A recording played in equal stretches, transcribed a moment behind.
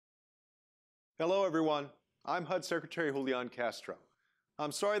Hello everyone, I'm HUD Secretary Julián Castro.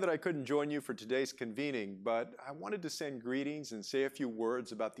 I'm sorry that I couldn't join you for today's convening, but I wanted to send greetings and say a few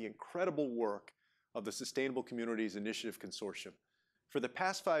words about the incredible work of the Sustainable Communities Initiative Consortium. For the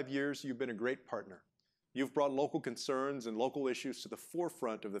past 5 years, you've been a great partner. You've brought local concerns and local issues to the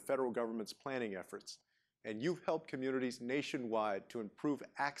forefront of the federal government's planning efforts, and you've helped communities nationwide to improve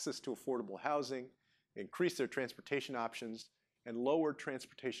access to affordable housing, increase their transportation options, and lower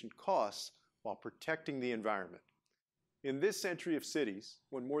transportation costs while protecting the environment. In this century of cities,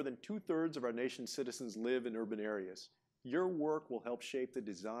 when more than 2/3 of our nation's citizens live in urban areas, your work will help shape the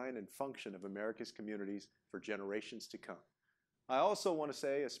design and function of America's communities for generations to come. I also want to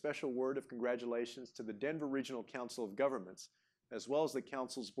say a special word of congratulations to the Denver Regional Council of Governments, as well as the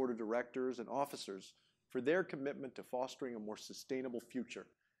Council's Board of Directors and officers for their commitment to fostering a more sustainable future.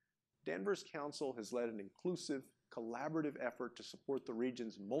 Denver's council has led an inclusive, collaborative effort to support the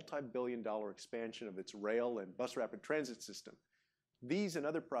region's multi-billion-dollar expansion of its rail and bus rapid transit system. These and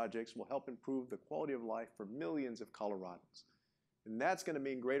other projects will help improve the quality of life for millions of Coloradans. And that's going to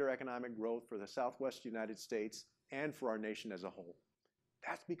mean greater economic growth for the Southwest United States and for our nation as a whole.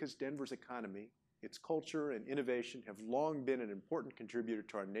 That's because Denver's economy, its culture, and innovation have long been an important contributor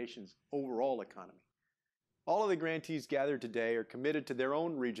to our nation's overall economy. All of the grantees gathered today are committed to their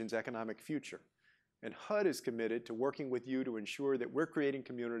own region's economic future. And HUD is committed to working with you to ensure that we're creating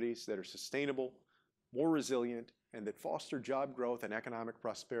communities that are sustainable, more resilient, and that foster job growth and economic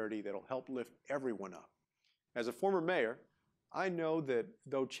prosperity that'll help lift everyone up. As a former mayor, I know that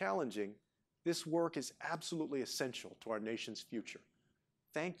though challenging, this work is absolutely essential to our nation's future.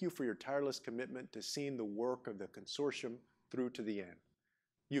 Thank you for your tireless commitment to seeing the work of the consortium through to the end.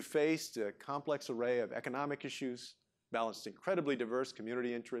 You've faced a complex array of economic issues, balanced incredibly diverse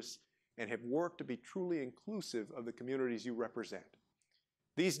community interests, and have worked to be truly inclusive of the communities you represent.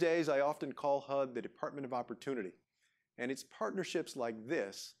 These days, I often call HUD the Department of Opportunity, and it's partnerships like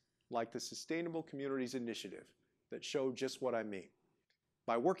this, like the Sustainable Communities Initiative, that show just what I mean.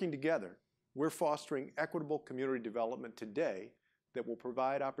 By working together, we're fostering equitable community development today that will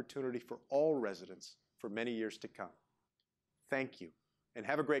provide opportunity for all residents for many years to come. Thank you, and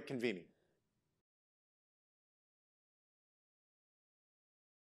have a great convening.